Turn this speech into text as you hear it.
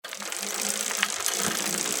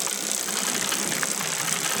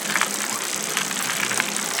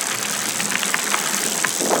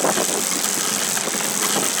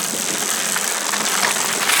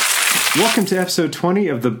Welcome to episode 20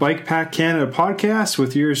 of the Bike Pack Canada podcast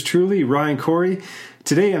with yours truly, Ryan Corey.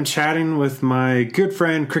 Today I'm chatting with my good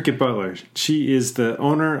friend Cricket Butler. She is the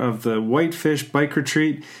owner of the Whitefish Bike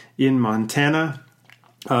Retreat in Montana,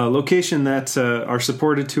 a location that's our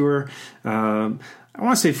supported tour. I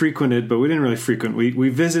want to say frequented, but we didn't really frequent. We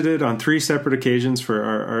visited on 3 separate occasions for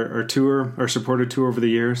our tour, our supported tour over the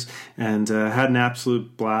years, and had an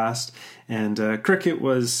absolute blast. And Cricket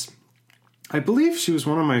was, I believe she was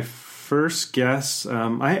one of my first guests.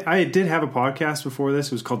 I did have a podcast before this.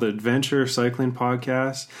 It was called the Adventure Cycling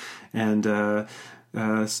Podcast, and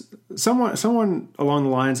someone along the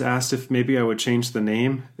lines asked if maybe I would change the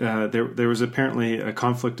name. There was apparently a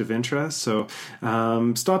conflict of interest, so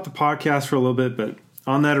stopped the podcast for a little bit. But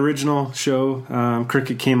on that original show,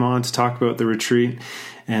 Cricket came on to talk about the retreat,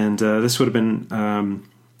 and this would have been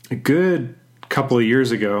a good couple of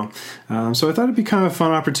years ago. So I thought it'd be kind of a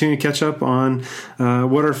fun opportunity to catch up on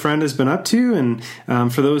what our friend has been up to, and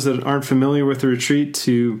for those that aren't familiar with the retreat,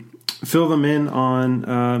 to fill them in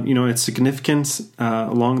on its significance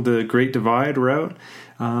along the Great Divide route,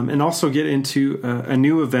 and also get into a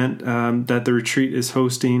new event that the retreat is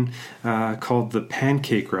hosting called the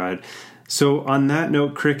Pancake Ride. So on that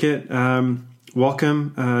note, Cricket,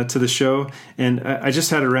 welcome to the show. And I just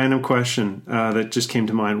had a random question that just came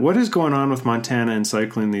to mind. What is going on with Montana and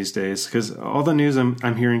cycling these days? Because all the news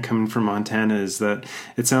I'm hearing coming from Montana is that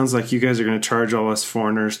it sounds like you guys are going to charge all us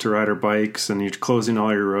foreigners to ride our bikes, and you're closing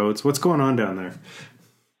all your roads. What's going on down there?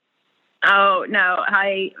 Oh, no.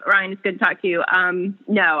 Hi, Ryan. It's good to talk to you.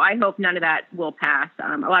 No, I hope none of that will pass.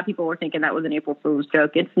 A lot of people were thinking that was an April Fool's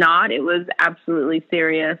joke. It's not. It was absolutely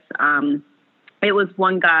serious. It was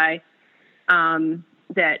one guy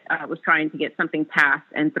that was trying to get something passed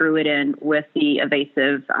and threw it in with the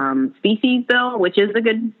invasive species bill, which is a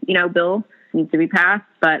good, bill, needs to be passed,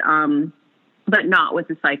 but not with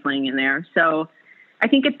the cycling in there. So I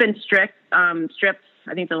think it's been stripped.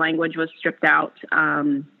 I think the language was stripped out,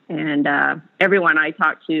 and everyone I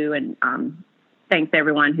talked to, and thanks to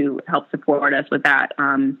everyone who helped support us with that.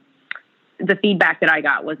 The feedback that I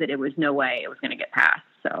got was that it was no way it was going to get passed.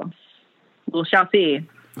 So we shall see.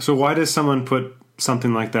 So why does someone put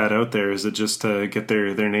something like that out there? Is it just to get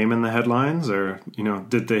their name in the headlines, or,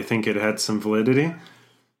 did they think it had some validity?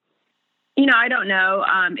 I don't know.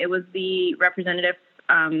 It was the representative,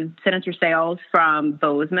 Senator Sales from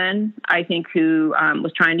Bozeman, I think, who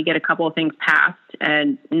was trying to get a couple of things passed,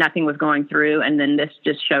 and nothing was going through. And then this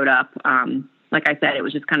just showed up. Like I said, it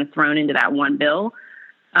was just kind of thrown into that one bill.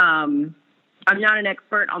 I'm not an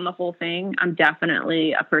expert on the whole thing. I'm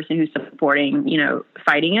definitely a person who's supporting,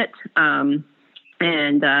 fighting it.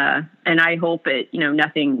 And I hope it,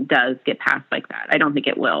 nothing does get passed like that. I don't think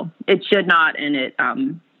it will. It should not, and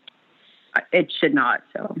it should not.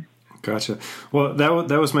 So. Gotcha. Well,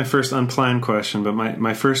 that was my first unplanned question, but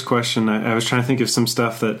my first question, I was trying to think of some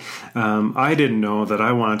stuff that I didn't know that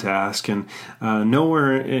I wanted to ask, and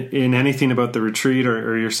nowhere in anything about the retreat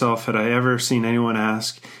or yourself had I ever seen anyone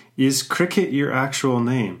ask, is Cricket your actual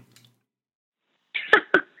name?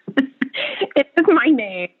 It is my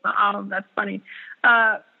name. That's funny.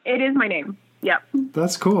 It is my name. Yep.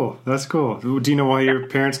 That's cool. Do you know why your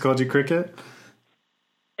parents called you Cricket?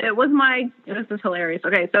 This is hilarious.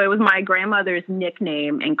 Okay, so it was my grandmother's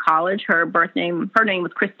nickname in college. Her name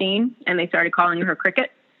was Christine, and they started calling her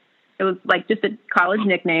Cricket. It was like just a college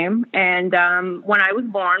nickname. And when I was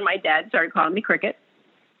born, my dad started calling me Cricket.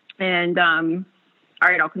 And all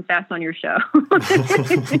right, I'll confess on your show.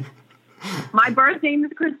 My birth name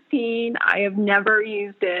is Christine. I have never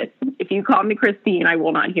used it. If you call me Christine, I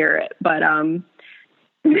will not hear it. But so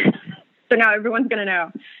now everyone's going to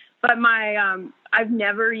know. But I've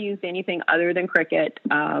never used anything other than Cricket.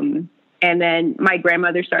 And then my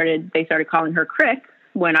grandmother started calling her Crick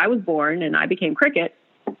when I was born, and I became Cricket.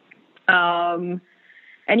 And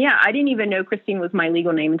yeah, I didn't even know Christine was my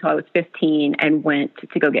legal name until I was 15 and went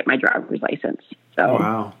to go get my driver's license. So,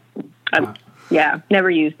 wow. Yeah, never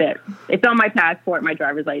used it. It's on my passport, my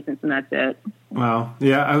driver's license, and that's it. Wow.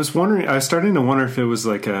 Yeah, I was starting to wonder if it was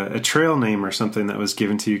like a trail name or something that was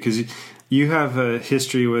given to you, because you have a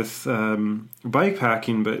history with bike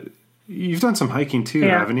packing, but you've done some hiking too,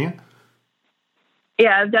 haven't you?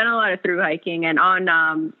 Yeah, I've done a lot of through hiking, and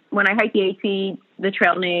on when I hiked the AT, the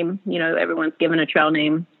trail name, everyone's given a trail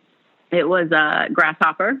name. It was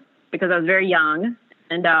Grasshopper, because I was very young,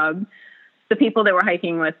 and the people that were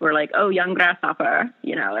hiking with were like, "Oh, young Grasshopper,"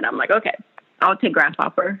 and I'm like, "Okay, I'll take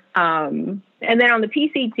Grasshopper." And then on the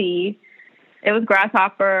PCT, it was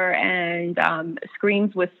Grasshopper and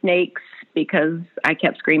Screams with Snakes, because I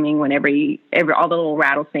kept screaming when every all the little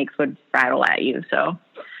rattlesnakes would rattle at you. So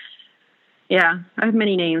Yeah, I have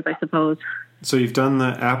many names, I suppose. So you've done the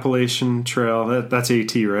Appalachian Trail. That's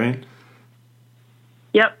AT, right?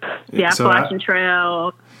 Yep, the Appalachian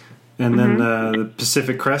Trail. And then the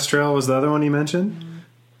Pacific Crest Trail was the other one you mentioned?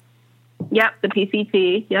 Yep, the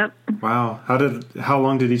PCT, yep. Wow. How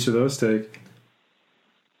long did each of those take?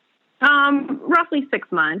 Roughly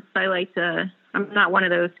 6 months. I'm not one of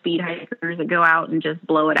those speed hikers that go out and just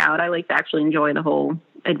blow it out. I like to actually enjoy the whole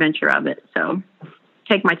adventure of it. So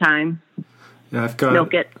take my time. Yeah,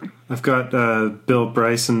 milk it. I've got Bill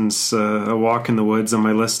Bryson's A Walk in the Woods on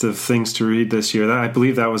my list of things to read this year. I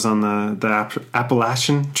believe that was on the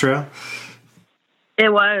Appalachian Trail. It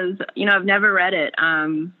was. I've never read it.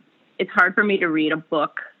 It's hard for me to read a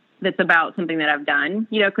book that's about something that I've done,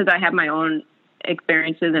 because I have my own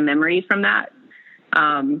experiences and memories from that.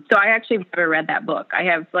 So I actually have never read that book. I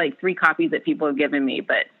have 3 copies that people have given me,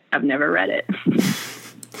 but I've never read it.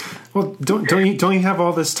 Well, don't you have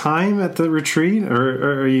all this time at the retreat,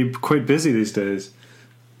 or are you quite busy these days?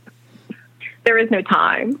 There is no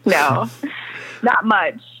time. No, not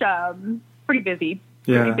much. Pretty busy.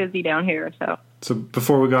 Yeah. Pretty busy down here. So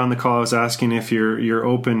before we got on the call, I was asking if you're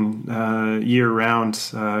open year round.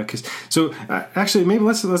 Actually, maybe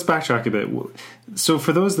let's backtrack a bit. So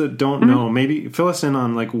for those that don't know, maybe fill us in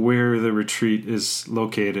on where the retreat is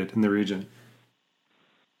located in the region.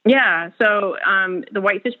 Yeah, so the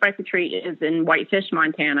Whitefish Bike Retreat is in Whitefish,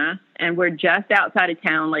 Montana, and we're just outside of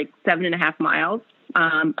town, 7.5 miles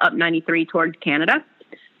up 93 towards Canada.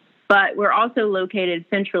 But we're also located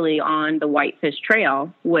centrally on the Whitefish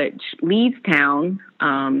Trail, which leaves town,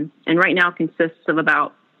 and right now consists of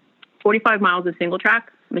about 45 miles of single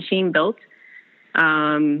track, machine built.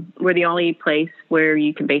 We're the only place where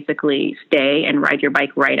you can basically stay and ride your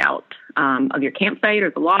bike right out of your campsite or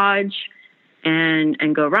the lodge.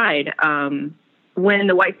 And go ride. When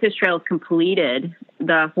the Whitefish Trail is completed,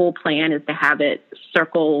 the whole plan is to have it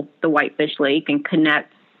circle the Whitefish Lake and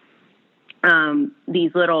connect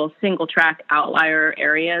these little single track outlier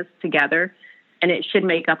areas together. And it should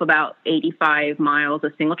make up about 85 miles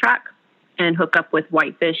of single track and hook up with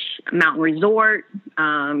Whitefish Mountain Resort,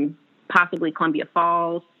 possibly Columbia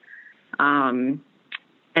Falls. And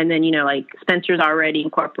then, Spencer's already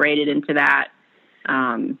incorporated into that.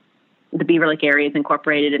 The Beaver Lake area is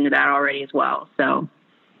incorporated into that already as well. So,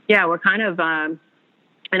 yeah, we're kind of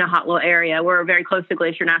in a hot little area. We're very close to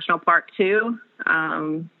Glacier National Park, too.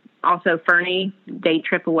 Also, Fernie, day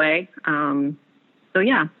trip away.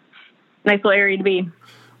 Yeah, nice little area to be.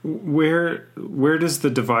 Where does the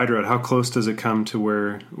divide road, how close does it come to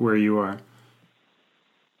where you are?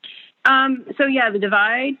 The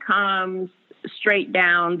divide comes straight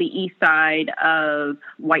down the east side of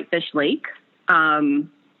Whitefish Lake.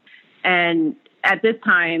 And at this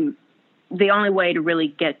time, the only way to really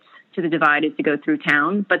get to the divide is to go through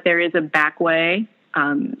town. But there is a back way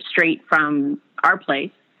straight from our place,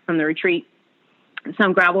 from the retreat,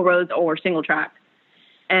 some gravel roads or single track.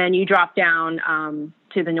 And you drop down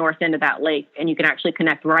to the north end of that lake, and you can actually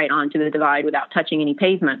connect right onto the divide without touching any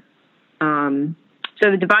pavement. So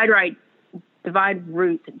the divide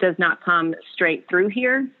route does not come straight through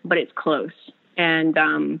here, but it's close. And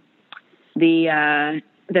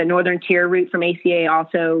the Northern Tier route from ACA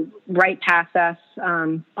also right past us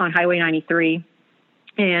on Highway 93.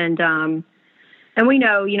 And we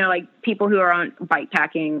know, people who are on bike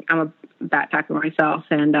packing, I'm a backpacker myself,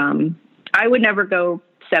 and I would never go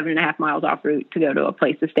 7.5 miles off route to go to a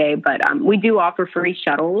place to stay. But we do offer free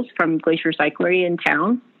shuttles from Glacier Cyclery in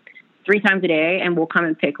town 3 times a day, and we'll come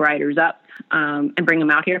and pick riders up and bring them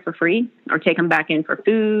out here for free or take them back in for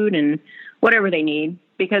food and whatever they need,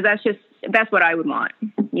 because that's what I would want.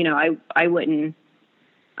 I wouldn't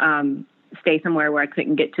stay somewhere where I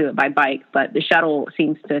couldn't get to it by bike, but the shuttle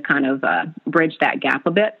seems to kind of bridge that gap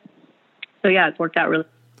a bit. So yeah, it's worked out really.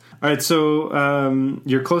 All right. So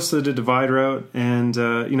you're close to the divide route, and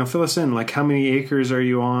fill us in. How many acres are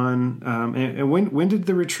you on? And when did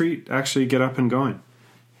the retreat actually get up and going?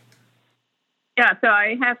 Yeah, so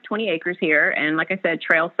I have 20 acres here, and like I said,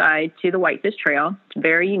 trail side to the Whitefish Trail. It's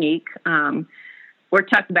very unique. We're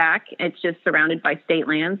tucked back. It's just surrounded by state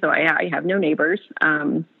land, so I have no neighbors.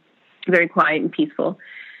 Very quiet and peaceful.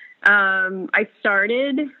 I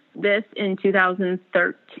started this in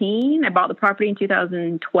 2013. I bought the property in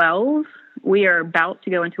 2012. We are about to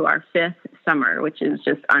go into our 5th summer, which is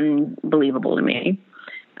just unbelievable to me.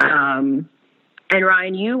 And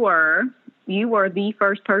Ryan, you were the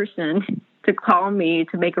first person to call me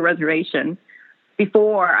to make a reservation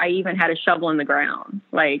before I even had a shovel in the ground.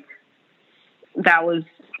 That was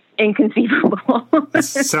inconceivable. It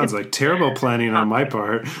sounds like terrible planning on my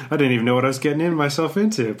part. I didn't even know what I was getting myself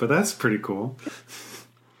into, but that's pretty cool.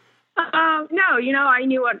 No, I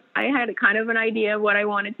knew I had kind of an idea of what I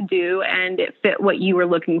wanted to do, and it fit what you were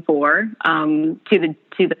looking for, to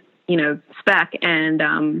the spec, and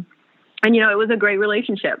it was a great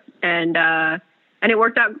relationship, and it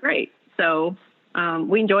worked out great. So,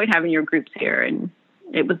 we enjoyed having your groups here, and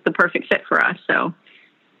it was the perfect fit for us. So,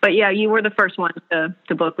 but yeah, you were the first one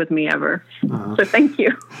to book with me ever. So thank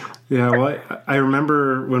you. Yeah. Well, I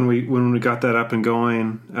remember when we got that up and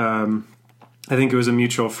going, I think it was a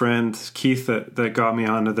mutual friend, Keith, that got me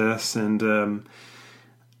onto this. And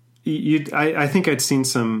I think I'd seen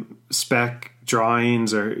some spec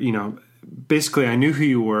drawings, or, basically I knew who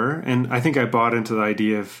you were. And I think I bought into the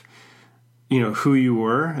idea of, who you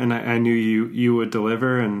were. And I knew you would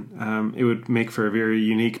deliver, and it would make for a very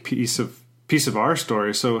unique piece of our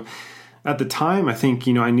story. So at the time, I think,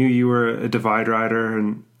 I knew you were a divide rider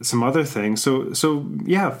and some other things. So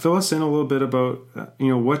yeah, fill us in a little bit about,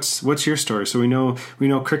 what's your story? So we know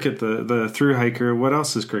Cricket, the thru hiker. What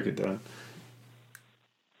else has Cricket done?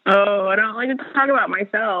 Oh, I don't like to talk about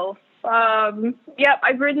myself. Yep.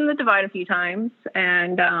 I've ridden the divide a few times,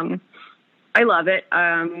 and, I love it.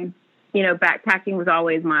 Backpacking was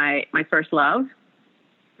always my first love,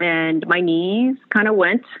 and my knees kind of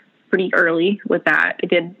went pretty early with that. I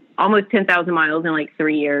did almost 10,000 miles in like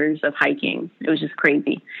 3 years of hiking. It was just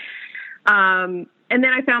crazy. And then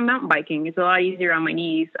I found mountain biking. It's a lot easier on my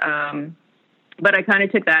knees. But I kind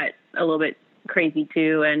of took that a little bit crazy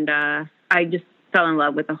too. And I just fell in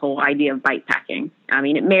love with the whole idea of bike packing. I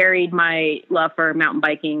mean, it married my love for mountain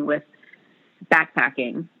biking with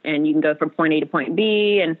backpacking. And you can go from point A to point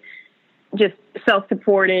B, and just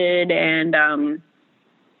self-supported, and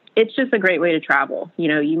it's just a great way to travel.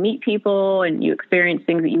 You meet people and you experience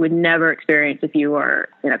things that you would never experience if you were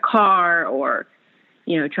in a car or,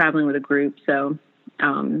 traveling with a group. So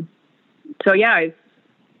yeah,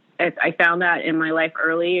 I found that in my life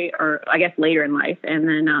early, or I guess later in life. And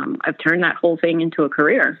then I've turned that whole thing into a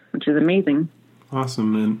career, which is amazing.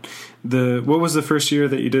 Awesome. And what was the first year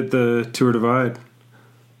that you did the Tour Divide?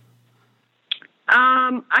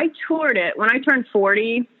 I toured it when I turned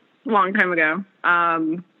 40, a long time ago.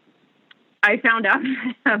 I found out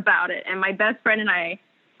about it, and my best friend and I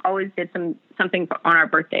always did something on our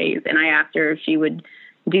birthdays, and I asked her if she would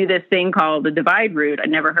do this thing called the Divide Route. I'd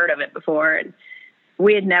never heard of it before, and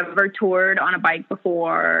we had never toured on a bike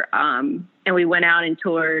before, and we went out and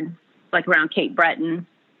toured like around Cape Breton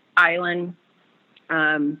Island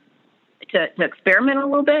to experiment a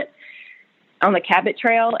little bit on the Cabot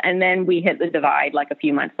Trail, and then we hit the Divide like a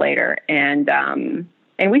few months later, and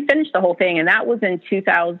we finished the whole thing, and that was in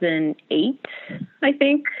 2008, I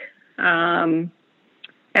think. And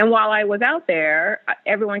while I was out there,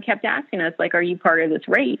 everyone kept asking us, like, are you part of this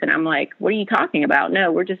race? And I'm like, what are you talking about?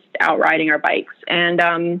 No, we're just out riding our bikes.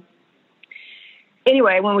 And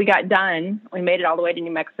anyway, when we got done, we made it all the way to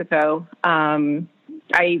New Mexico.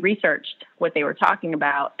 I researched what they were talking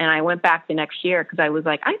about, and I went back the next year because I was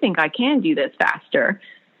like, I think I can do this faster.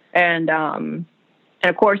 And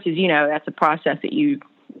of course, as you know, that's a process that you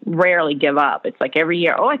rarely give up. It's like every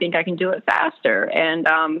year, I think I can do it faster. And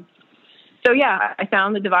so, yeah, I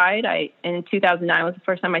found the Divide. In 2009 was the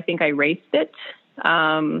first time I think I raced it.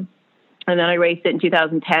 And then I raced it in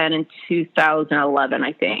 2010 and 2011,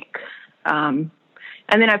 I think. And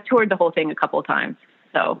then I've toured the whole thing a couple of times.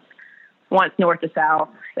 So once north to south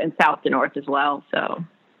and south to north as well. So,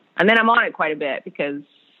 and then I'm on it quite a bit because,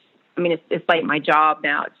 I mean, it's like my job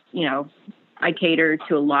now. It's, I cater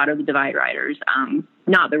to a lot of the Divide riders,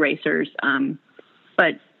 not the racers.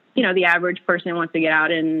 But, the average person wants to get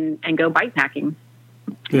out and go bike packing.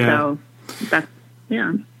 Yeah. So that's,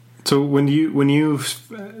 yeah. So when you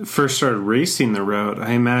first started racing the route,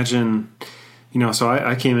 I imagine, so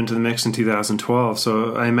I came into the mix in 2012.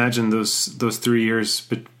 So I imagine those 3 years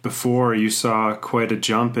before you saw quite a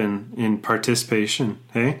jump in participation.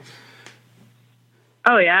 Hey.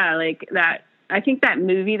 Oh yeah. Like that. I think that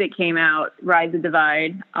movie that came out, Ride the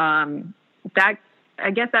Divide, that,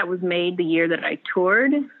 I guess that was made the year that I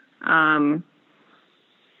toured. And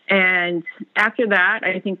after that,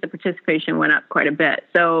 I think the participation went up quite a bit.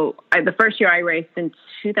 So the first year I raced in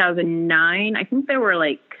 2009, I think there were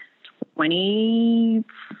like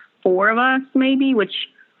 24 of us maybe, which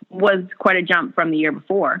was quite a jump from the year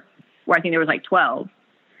before, where I think there was like 12.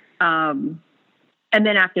 And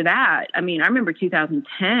then after that, I mean, I remember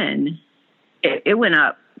 2010, it went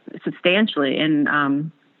up substantially. And, I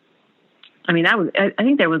mean, I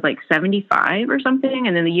think there was like 75 or something.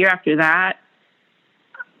 And then the year after that,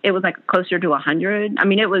 it was like closer to 100. I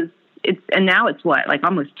mean, and now it's what, like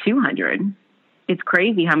almost 200. It's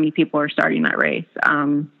crazy how many people are starting that race.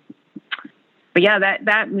 But yeah,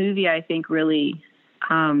 that movie, I think, really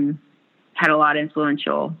had a lot of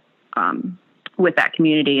influential with that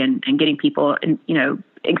community and getting people,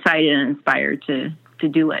 excited and inspired to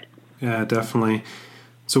do it. Yeah, definitely.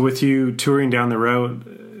 So with you touring down the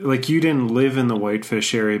route, like you didn't live in the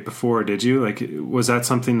Whitefish area before, did you? Like, was that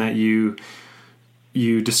something that you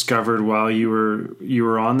discovered while you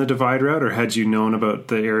were on the Divide route, or had you known about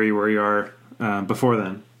the area where you are before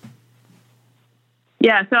then?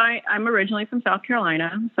 Yeah, so I'm originally from South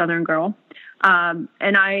Carolina, Southern girl, and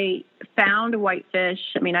I found Whitefish.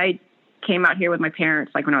 I mean, I came out here with my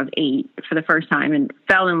parents like when I was 8 for the first time and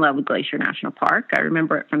fell in love with Glacier National Park. I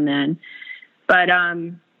remember it from then, but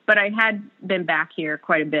I had been back here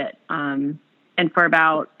quite a bit, and for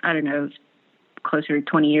about, I don't know, closer to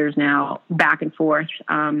 20 years now, back and forth.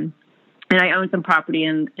 And I own some property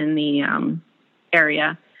in the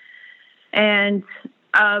area, and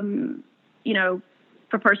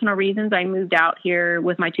for personal reasons, I moved out here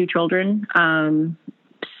with my 2 children 5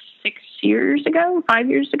 years ago,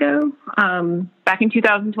 back in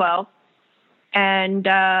 2012. And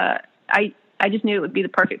I just knew it would be the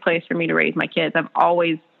perfect place for me to raise my kids. I've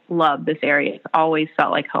always loved this area. It's always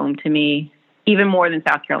felt like home to me, even more than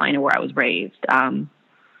South Carolina where I was raised.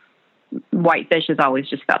 Whitefish has always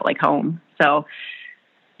just felt like home. So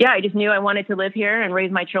yeah, I just knew I wanted to live here and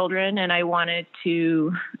raise my children, and I wanted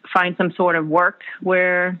to find some sort of work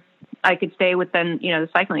where I could stay within, the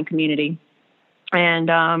cycling community. And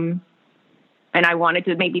I wanted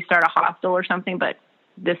to maybe start a hostel or something, but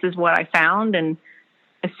this is what I found. And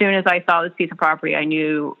as soon as I saw this piece of property, I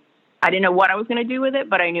didn't know what I was going to do with it,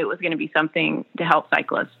 but I knew it was going to be something to help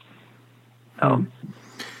cyclists.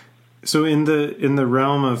 So in the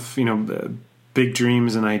realm of, big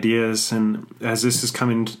dreams and ideas, and as this is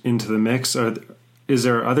coming into the mix, is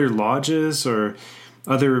there other lodges or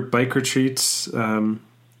other bike retreats, in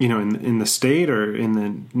the state or in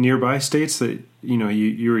the nearby states that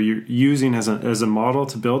you were using as a model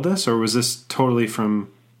to build this, or was this totally from,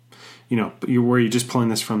 were you just pulling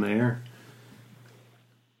this from the air?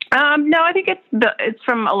 No, I think it's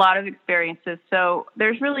from a lot of experiences. So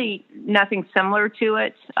there's really nothing similar to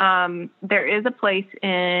it. There is a place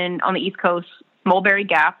on the East Coast, Mulberry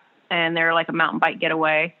Gap, and they're like a mountain bike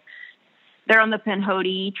getaway. They're on the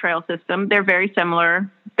Pinhoti Trail system. They're very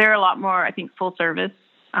similar. They're a lot more, I think, full service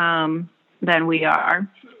than we are.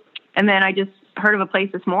 And then I just heard of a place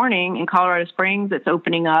this morning in Colorado Springs that's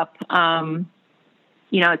opening up.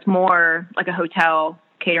 It's more like a hotel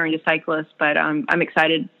catering to cyclists, but I'm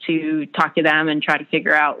excited to talk to them and try to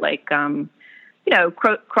figure out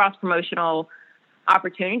cross-promotional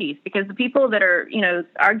opportunities, because the people that are,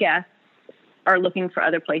 our guests are looking for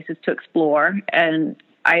other places to explore. And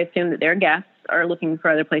I assume that their guests are looking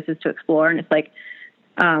for other places to explore. And it's like,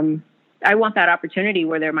 I want that opportunity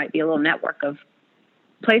where there might be a little network of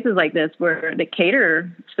places like this where they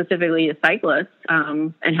cater specifically to cyclists,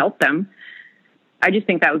 and help them. I just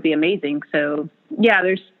think that would be amazing. So yeah,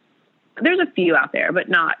 there's a few out there, but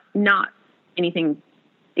not anything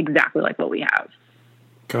exactly like what we have.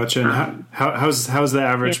 Gotcha. And how's the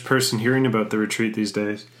average person hearing about the retreat these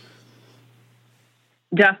days?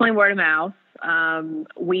 Definitely word of mouth.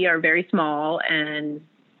 We are very small and,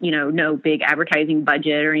 no big advertising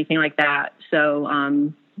budget or anything like that. So,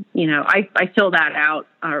 I fill that out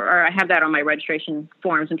or I have that on my registration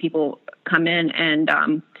forms when people come in, and,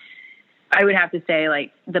 I would have to say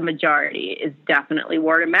the majority is definitely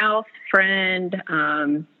word of mouth, friend,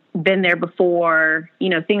 been there before,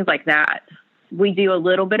 things like that. We do a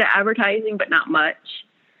little bit of advertising, but not much.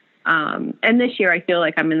 And this year I feel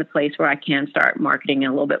like I'm in the place where I can start marketing a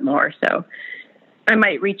little bit more. So I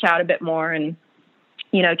might reach out a bit more and,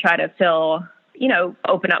 try to fill,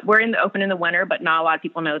 open up. We're open in the winter, but not a lot of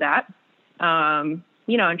people know that, and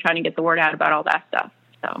trying to get the word out about all that stuff.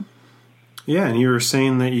 So. Yeah, and you were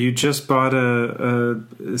saying that you just bought a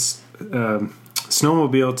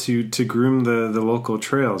snowmobile to groom the local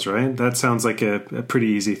trails, right? That sounds like a pretty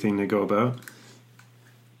easy thing to go about.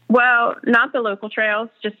 Well, not the local trails,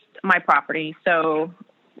 just my property. So,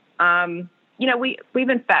 we've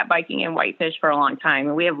been fat biking in Whitefish for a long time,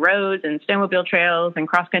 and we have roads and snowmobile trails and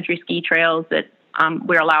cross-country ski trails that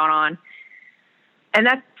we're allowed on. And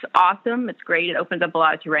that's awesome. It's great. It opens up a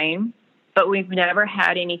lot of terrain. But we've never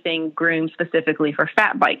had anything groomed specifically for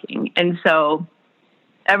fat biking. And so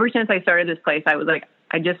ever since I started this place, I was like,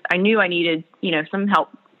 I knew I needed, some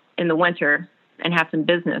help in the winter and have some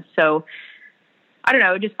business. So I don't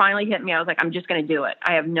know, it just finally hit me. I was like, I'm just going to do it.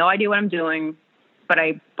 I have no idea what I'm doing, but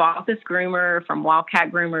I bought this groomer from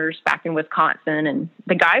Wildcat Groomers back in Wisconsin. And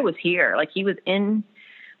the guy was here.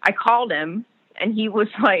 I called him. And he was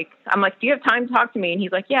like, I'm like, do you have time to talk to me? And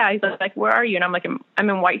he's like, yeah. He's like, where are you? And I'm like, I'm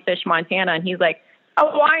in Whitefish, Montana. And he's like, Oh,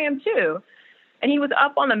 well, I am too. And he was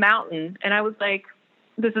up on the mountain, and I was like,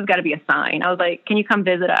 this has got to be a sign. I was like, can you come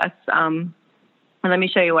visit us? And let me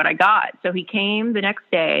show you what I got. So he came the next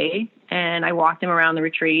day, and I walked him around the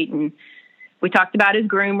retreat, and we talked about his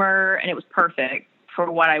groomer, and it was perfect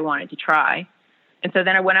for what I wanted to try. And so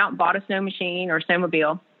then I went out and bought a snow machine or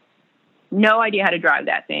snowmobile. No idea how to drive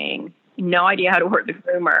that thing. No idea how to work the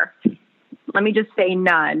groomer. Let me just say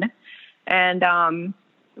none. And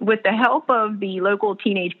with the help of the local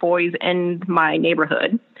teenage boys in my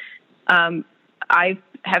neighborhood, I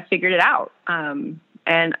have figured it out.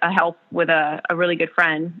 And a help with a really good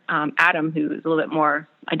friend, Adam, who's a little bit more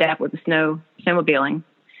adept with the snowmobiling.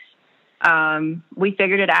 We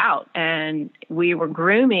figured it out, and we were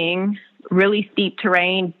grooming really steep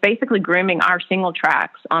terrain, basically grooming our single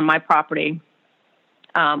tracks on my property,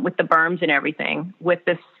 with the berms and everything, with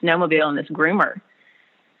this snowmobile and this groomer.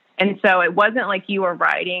 And so it wasn't like you were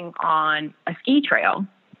riding on a ski trail.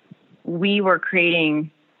 We were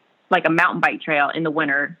creating like a mountain bike trail in the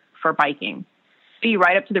winter for biking. So you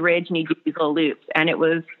ride up to the ridge and you do these little loops. And it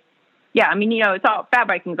was, yeah, I mean, it's all, fat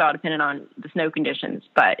biking is all dependent on the snow conditions.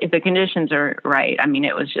 But if the conditions are right, I mean,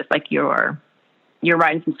 it was just like you're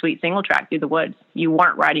riding some sweet single track through the woods. You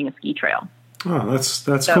weren't riding a ski trail. Oh,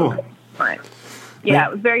 that's cool. Right. Yeah,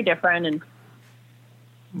 it was very different. And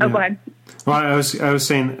go ahead. Well, I was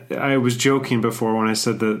saying, I was joking before when I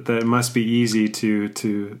said that it must be easy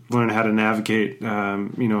to learn how to navigate, a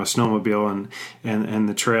snowmobile and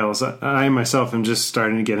the trails. I myself am just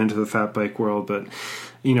starting to get into the fat bike world, but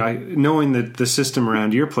knowing that the system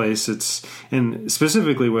around your place, and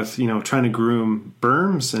specifically with trying to groom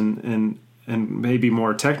berms and maybe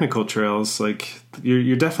more technical trails, like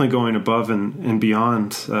you're definitely going above and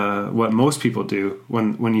beyond what most people do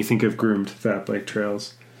when you think of groomed fat bike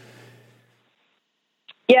trails.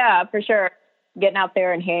 Yeah, for sure. Getting out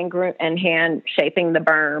there and hand shaping the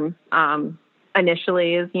berm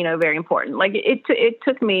initially is very important. Like it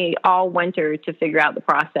took me all winter to figure out the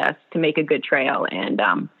process to make a good trail, and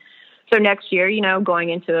so next year, going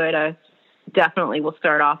into it, I definitely will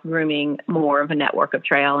start off grooming more of a network of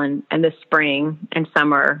trail, and this spring and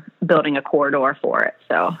summer building a corridor for it.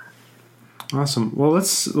 So awesome. Well,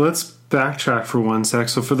 let's backtrack for one sec.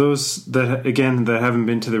 So for those that haven't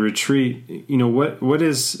been to the retreat, what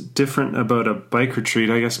is different about a bike retreat?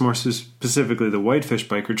 I guess more specifically the Whitefish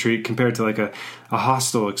bike retreat compared to like a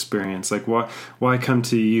hostel experience. Like why come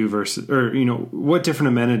to you versus, or what different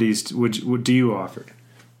amenities do you offer?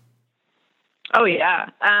 Oh yeah.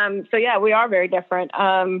 So yeah, we are very different.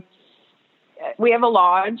 We have a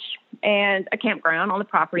lodge and a campground on the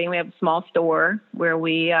property, and we have a small store where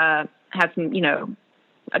we have some,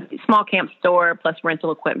 a small camp store plus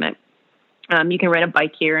rental equipment. You can rent a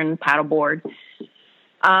bike here and paddleboard,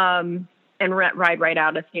 and ride right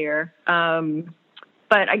out of here.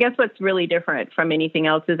 But I guess what's really different from anything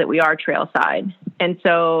else is that we are trailside. And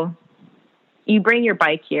so you bring your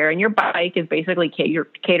bike here, and your bike is basically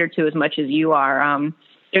catered to as much as you are.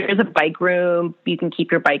 There's a bike room. You can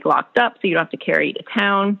keep your bike locked up so you don't have to carry it to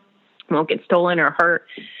town. It won't get stolen or hurt.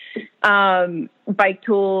 Bike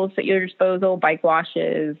tools at your disposal, bike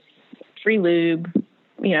washes, free lube,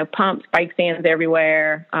 pumps, bike stands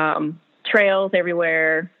everywhere, trails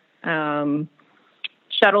everywhere,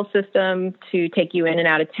 shuttle system to take you in and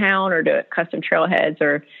out of town, or to custom trailheads,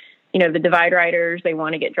 or, the divide riders, they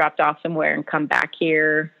want to get dropped off somewhere and come back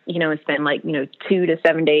here, and spend 2 to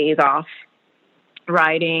 7 days off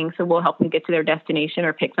riding. So we'll help them get to their destination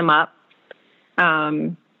or pick them up.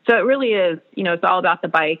 So it really is, it's all about the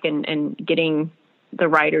bike and getting the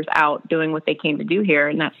riders out doing what they came to do here,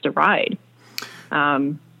 and that's to ride.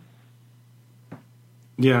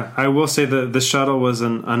 Yeah, I will say the shuttle was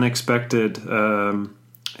an unexpected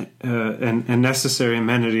and necessary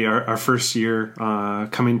amenity our first year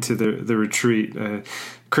coming to the retreat.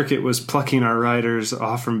 Cricket was plucking our riders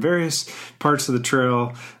off from various parts of the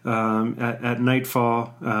trail at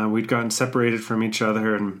nightfall. We'd gotten separated from each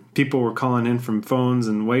other, and people were calling in from phones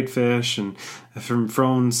and Whitefish and from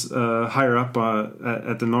phones higher up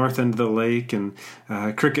at the north end of the lake. And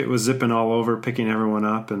Cricket was zipping all over, picking everyone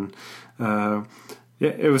up. And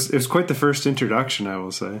it was quite the first introduction, I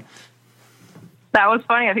will say. That was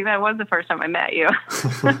funny. I think that was the first time I met you.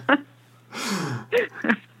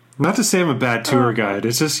 Not to say I'm a bad tour guide.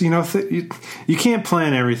 It's just, you can't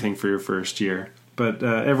plan everything for your first year. But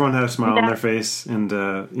everyone had a smile on their face. And,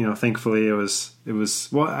 thankfully it was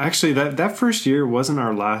well, actually, that first year wasn't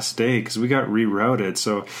our last day because we got rerouted.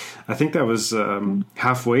 So I think that was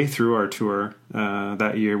halfway through our tour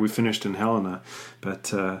that year. We finished in Helena.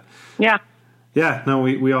 But, yeah, no,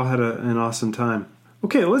 we all had an awesome time.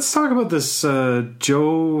 Okay, let's talk about this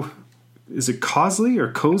Joe is it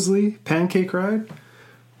Cosley Pancake Ride?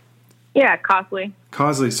 Yeah, Cosley.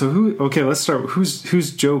 Cosley. So let's start.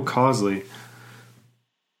 Who's Joe Cosley?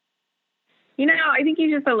 I think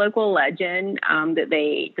he's just a local legend that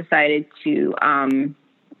they decided to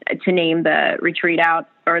name the retreat out,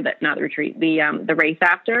 or not the retreat, the race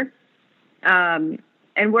after. And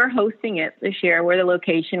we're hosting it this year. We're the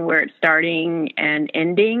location where it's starting and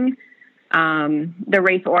ending. The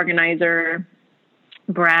race organizer,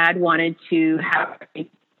 Brad, wanted to have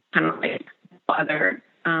kind of like father.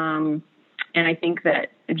 And I think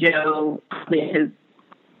that Joe, his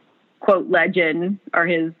quote legend, or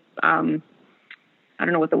his, I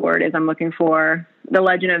don't know what the word is I'm looking for, the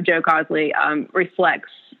legend of Joe Cosley, reflects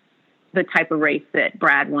the type of race that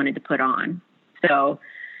Brad wanted to put on. So,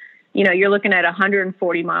 you're looking at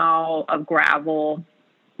 140 mile of gravel,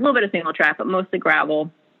 a little bit of single track, but mostly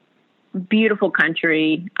gravel, beautiful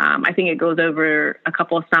country. I think it goes over a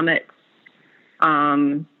couple of summits.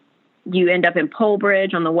 You end up in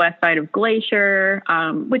Polebridge on the west side of Glacier,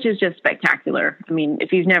 which is just spectacular. I mean,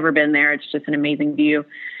 if you've never been there, it's just an amazing view.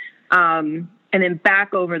 And then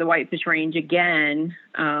back over the Whitefish Range again.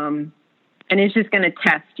 And it's just going to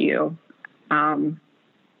test you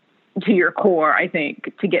to your core, I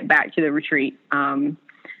think, to get back to the retreat to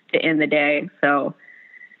end the day. So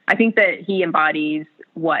I think that he embodies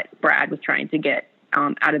what Brad was trying to get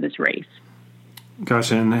out of this race.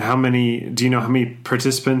 Gotcha. And do you know how many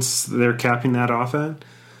participants they're capping that off at?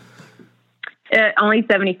 Only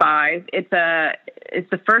 75. It's the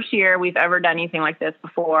first year we've ever done anything like this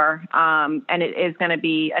before. And it is going to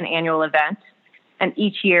be an annual event. And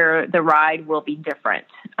each year the ride will be different.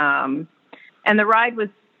 And the ride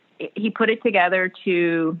he put it together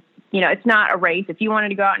to, it's not a race. If you wanted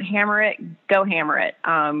to go out and hammer it, go hammer it.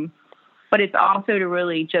 But it's also to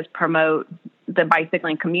really just promote the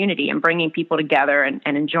bicycling community and bringing people together and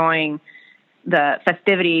enjoying the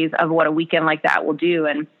festivities of what a weekend like that will do.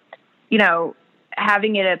 And,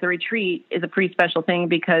 having it at the retreat is a pretty special thing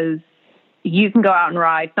because you can go out and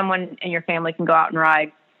ride. Someone in your family can go out and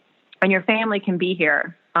ride, and your family can be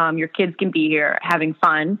here. Your kids can be here having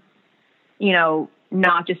fun,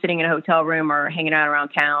 not just sitting in a hotel room or hanging out around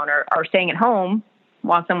town or staying at home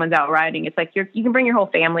while someone's out riding. It's like you can bring your whole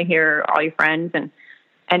family here, all your friends, and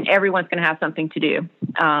everyone's going to have something to do.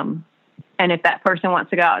 And if that person wants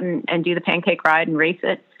to go out and do the pancake ride and race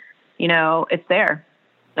it, it's there.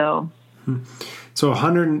 So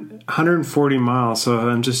 140 miles. So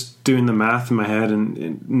I'm just doing the math in my head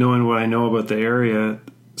and knowing what I know about the area.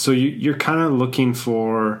 So you're kind of looking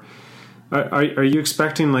for, are you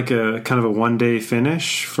expecting like a kind of a 1 day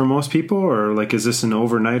finish for most people? Or like, is this an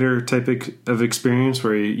overnighter type of experience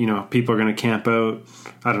where, people are going to camp out,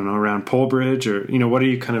 I don't know, around Polebridge, or, what are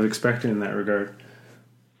you kind of expecting in that regard?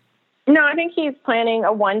 No, I think he's planning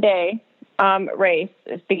a 1 day race.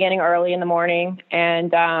 It's beginning early in the morning,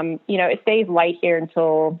 and it stays light here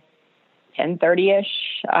until 10:30ish.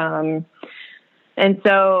 And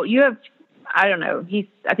so you have, I don't know, he's,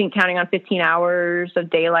 I think, counting on 15 hours of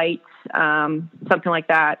daylight, something like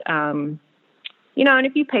that. And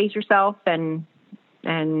if you pace yourself and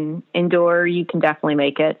endure, you can definitely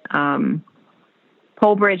make it.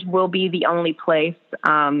 Polebridge will be the only place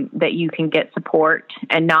that you can get support,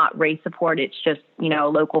 and not race support. It's just,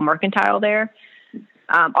 local mercantile there.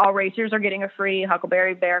 All racers are getting a free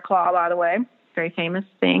Huckleberry Bear Claw, by the way. Very famous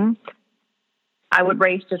thing. I would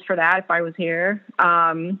race just for that if I was here.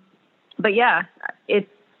 But yeah, it's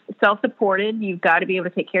self-supported. You've got to be able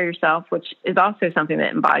to take care of yourself, which is also something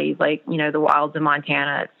that embodies, like, the wilds of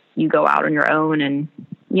Montana. You go out on your own, and,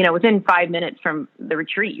 within 5 minutes from the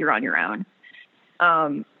retreat, you're on your own.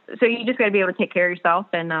 So you just got to be able to take care of yourself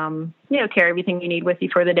and, carry everything you need with you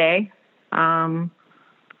for the day. And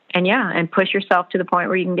push yourself to the point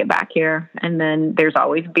where you can get back here. And then there's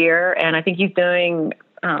always beer. And I think he's doing,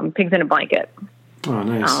 pigs in a blanket. Oh,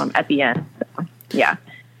 nice. At the end. So, yeah.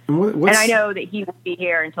 And I know that he will be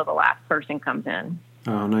here until the last person comes in.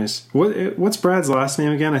 Oh, nice. What's Brad's last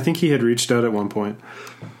name again? I think he had reached out at one point.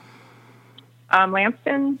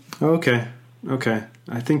 Lampton. Oh, okay.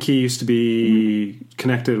 I think he used to be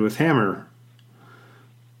connected with Hammer.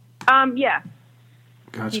 Yeah.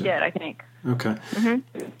 Gotcha. He did, I think. Okay.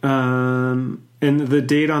 Mm-hmm. And the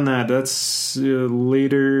date on that's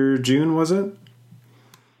later June, was it?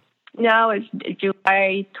 No, it's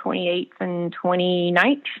July 28th and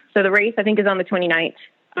 29th. So the race, I think, is on the 29th.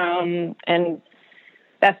 And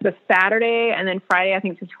that's the Saturday. And then Friday, I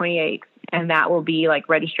think, is the 28th. And that will be like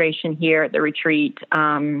registration here at the retreat.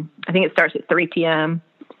 I think it starts at 3 p.m.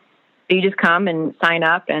 So you just come and sign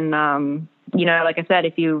up. And, like I said,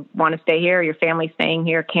 if you want to stay here, your family's staying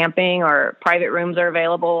here camping, or private rooms are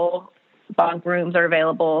available. bunk rooms are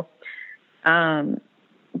available.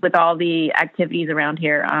 With all the activities around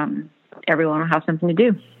here, everyone will have something to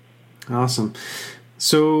do. Awesome.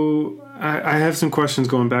 So I have some questions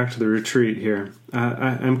going back to the retreat here.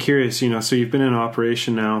 I'm curious, so you've been in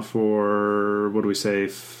operation now for, what do we say,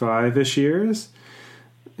 5-ish years?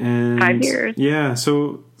 And 5 years. Yeah.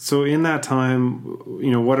 So in that time,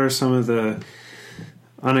 what are some of the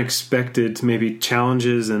unexpected maybe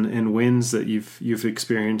challenges and wins that you've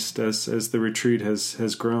experienced as the retreat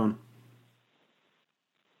has grown?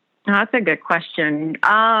 Oh, that's a good question.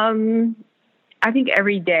 I think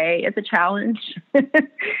every day is a challenge.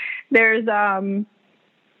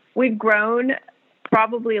 We've grown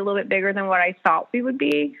probably a little bit bigger than what I thought we would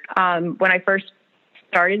be. When I first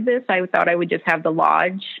started this, I thought I would just have the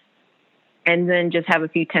lodge and then just have a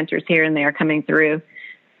few tenters here and there coming through.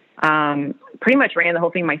 Pretty much ran the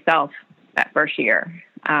whole thing myself that first year.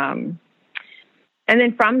 And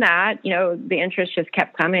then from that, the interest just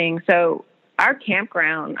kept coming. So our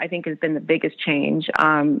campground, I think, has been the biggest change.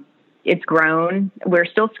 It's grown. We're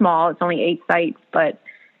still small. It's only 8 sites, but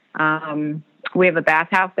we have a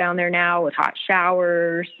bathhouse down there now with hot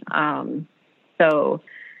showers. So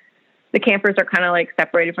the campers are kind of like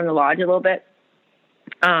separated from the lodge a little bit,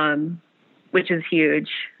 which is huge.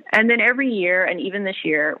 And then every year, and even this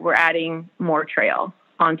year, we're adding more trail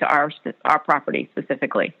onto our property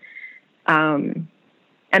specifically.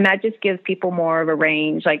 And that just gives people more of a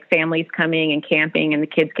range, like families coming and camping, and the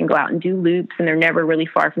kids can go out and do loops, and they're never really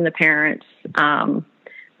far from the parents.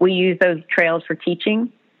 We use those trails for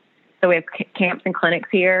teaching. So we have camps and clinics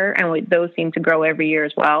here, and those seem to grow every year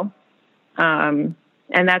as well. And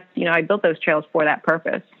that's, I built those trails for that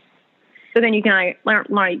purpose. So then you can learn,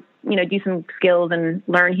 do some skills and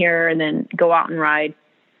learn here, and then go out and ride,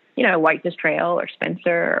 Whitefish Trail or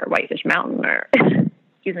Spencer or Whitefish Mountain or,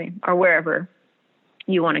 or wherever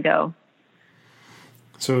you want to go.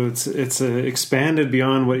 So it's expanded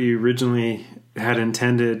beyond what you originally had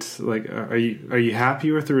intended. Like, are you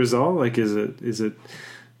happy with the result? Like, is it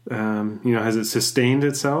has it sustained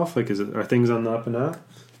itself? Like, are things on the up and up?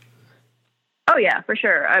 Oh yeah, for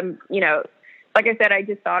sure. Like I said, I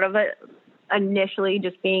just thought of it initially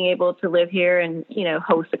just being able to live here and,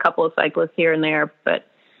 host a couple of cyclists here and there, but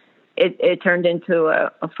it turned into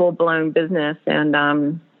a full blown business.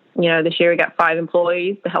 And, this year we got 5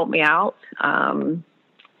 employees to help me out.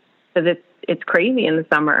 Because it's crazy in the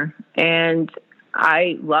summer, and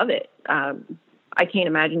I love it. I can't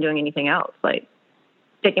imagine doing anything else. Like,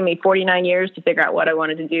 it's taken me 49 years to figure out what I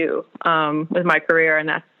wanted to do with my career, and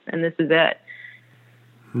this is it.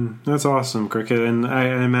 That's awesome, Cricket. And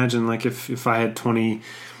I imagine, like, if I had 20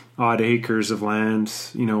 odd acres of land,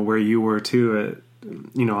 where you were too,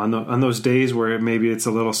 on those days where maybe it's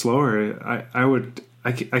a little slower,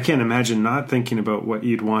 I can't imagine not thinking about what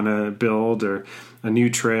you'd want to build or a new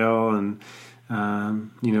trail, and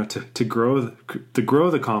to grow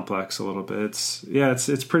the complex a little bit.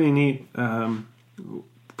 It's pretty neat.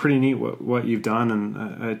 Pretty neat what you've done,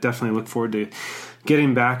 and I definitely look forward to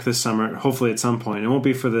getting back this summer. Hopefully at some point. It won't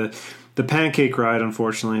be for the pancake ride,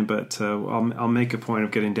 unfortunately, but I'll make a point of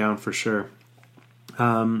getting down for sure.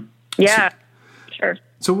 Sure.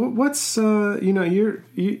 So what's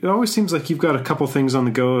it always seems like you've got a couple things on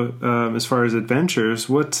the go as far as adventures.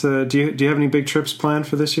 What do you have any big trips planned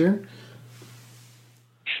for this year?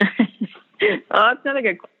 Oh, that's another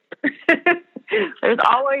good question. There's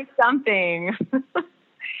always something.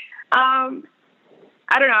 I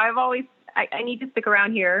don't know. I need to stick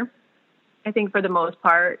around here, I think, for the most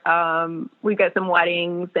part. We've got some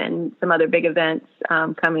weddings and some other big events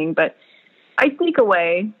coming, but I sneak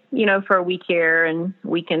away, for a week here and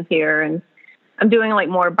weekends here. And I'm doing like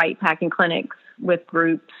more bike packing clinics with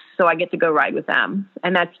groups, so I get to go ride with them.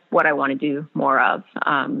 And that's what I want to do more of.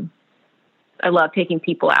 I love taking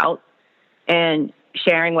people out and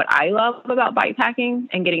sharing what I love about bike packing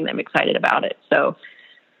and getting them excited about it. So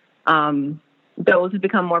those have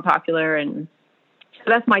become more popular, and so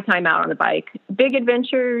that's my time out on the bike. Big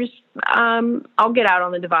adventures, I'll get out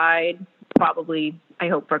on the Divide probably, I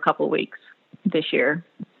hope, for a couple of weeks this year.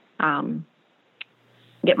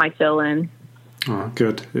 Get my fill in. Oh,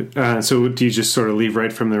 good. So do you just sort of leave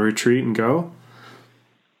right from the retreat and go?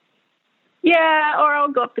 Yeah, or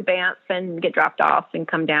I'll go up to Banff and get dropped off and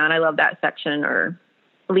come down. I love that section. Or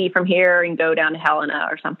leave from here and go down to Helena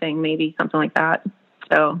or something, maybe something like that.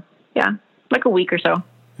 So, yeah, like a week or so.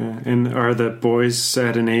 Yeah. And are the boys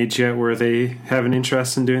at an age yet where they have an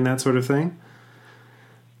interest in doing that sort of thing?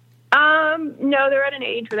 No, they're at an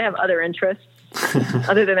age where they have other interests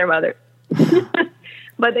other than their mother.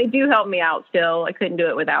 But they do help me out still. I couldn't do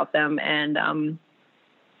it without them. And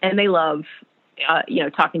they love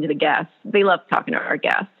talking to the guests. They love talking to our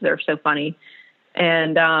guests. They're so funny.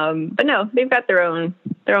 And, but no, they've got their own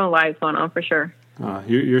lives going on for sure.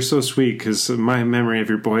 You're so sweet, because my memory of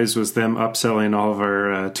your boys was them upselling all of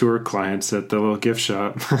our tour clients at the little gift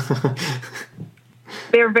shop.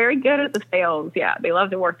 They're very good at the sales. Yeah, they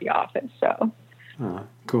love to work the office. So,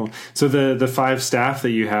 cool. So the 5 staff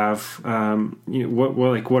that you have,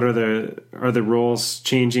 what are the roles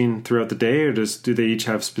changing throughout the day, or do they each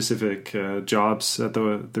have specific jobs at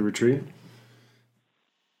the retreat?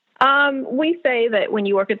 We say that when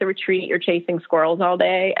you work at the retreat, you're chasing squirrels all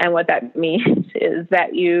day. And what that means is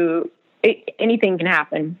that anything can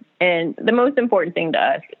happen. And the most important thing to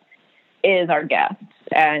us is our guests.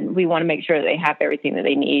 And we want to make sure that they have everything that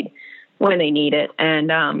they need when they need it.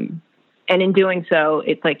 And in doing so,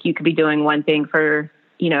 it's like you could be doing one thing for,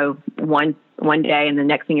 one day, and the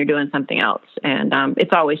next thing you're doing something else. And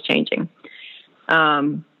it's always changing.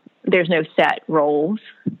 There's no set roles,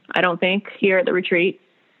 I don't think, here at the retreat.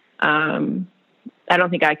 I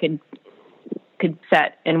don't think I could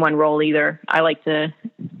set in one role either. I like to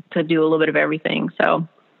do a little bit of everything. So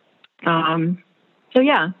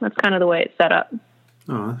yeah, that's kind of the way it's set up.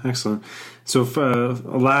 Oh, excellent. So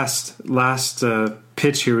last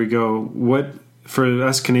pitch, here we go. What, for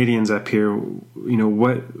us Canadians up here,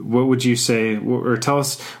 what would you say, or tell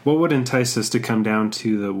us, what would entice us to come down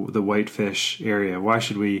to the Whitefish area? Why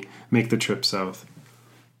should we make the trip south?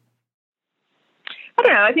 I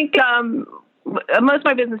don't know. I think most of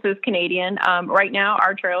my business is Canadian. Right now,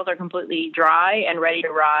 our trails are completely dry and ready to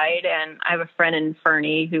ride. And I have a friend in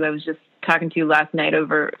Fernie who I was just talking to last night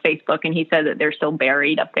over Facebook, and he said that they're still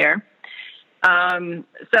buried up there.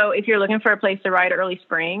 So if you're looking for a place to ride early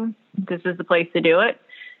spring, this is the place to do it.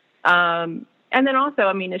 And then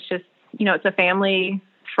also, it's just, it's a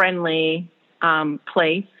family-friendly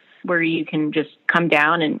place where you can just come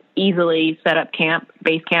down and easily set up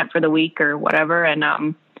base camp for the week or whatever,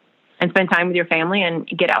 and spend time with your family and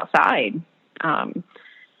get outside,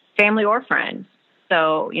 family or friends.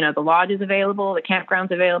 So, the lodge is available, the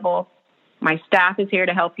campground's available. My staff is here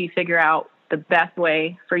to help you figure out the best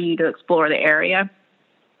way for you to explore the area.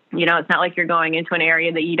 It's not like you're going into an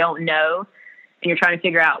area that you don't know and you're trying to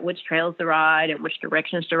figure out which trails to ride and which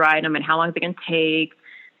directions to ride them and how long it's going to take.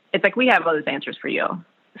 It's like we have all those answers for you.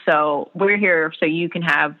 So we're here so you can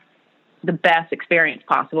have the best experience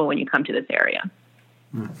possible when you come to this area.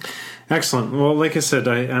 Excellent. Well, like I said,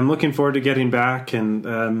 I'm looking forward to getting back.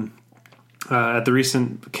 And at the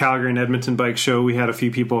recent Calgary and Edmonton bike show, we had a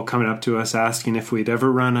few people coming up to us asking if we'd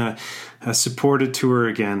ever run a supported tour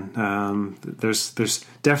again. There's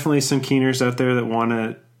definitely some keeners out there that want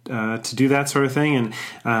to do that sort of thing.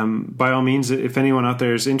 And by all means, if anyone out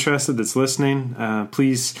there is interested that's listening,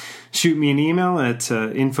 please shoot me an email at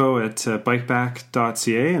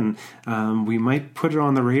info@bikeback.ca, and we might put it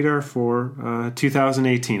on the radar for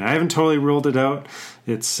 2018. I haven't totally ruled it out.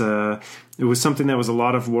 It was something that was a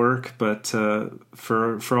lot of work, but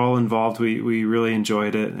for all involved, we really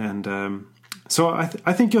enjoyed it. And so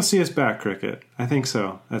I think you'll see us back, Cricket. I think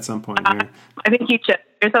so at some point here. I think you should.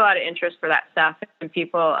 There's a lot of interest for that stuff, and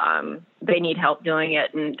people, they need help doing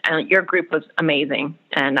it. And your group was amazing,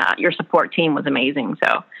 and your support team was amazing.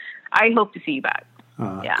 So I hope to see you back.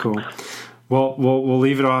 Yeah. Cool. Well, we'll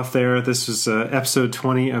leave it off there. This was episode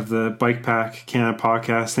 20 of the Bike Pack Canada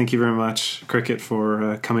podcast. Thank you very much, Cricket,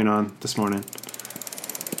 for coming on this morning.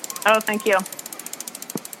 Oh, thank you.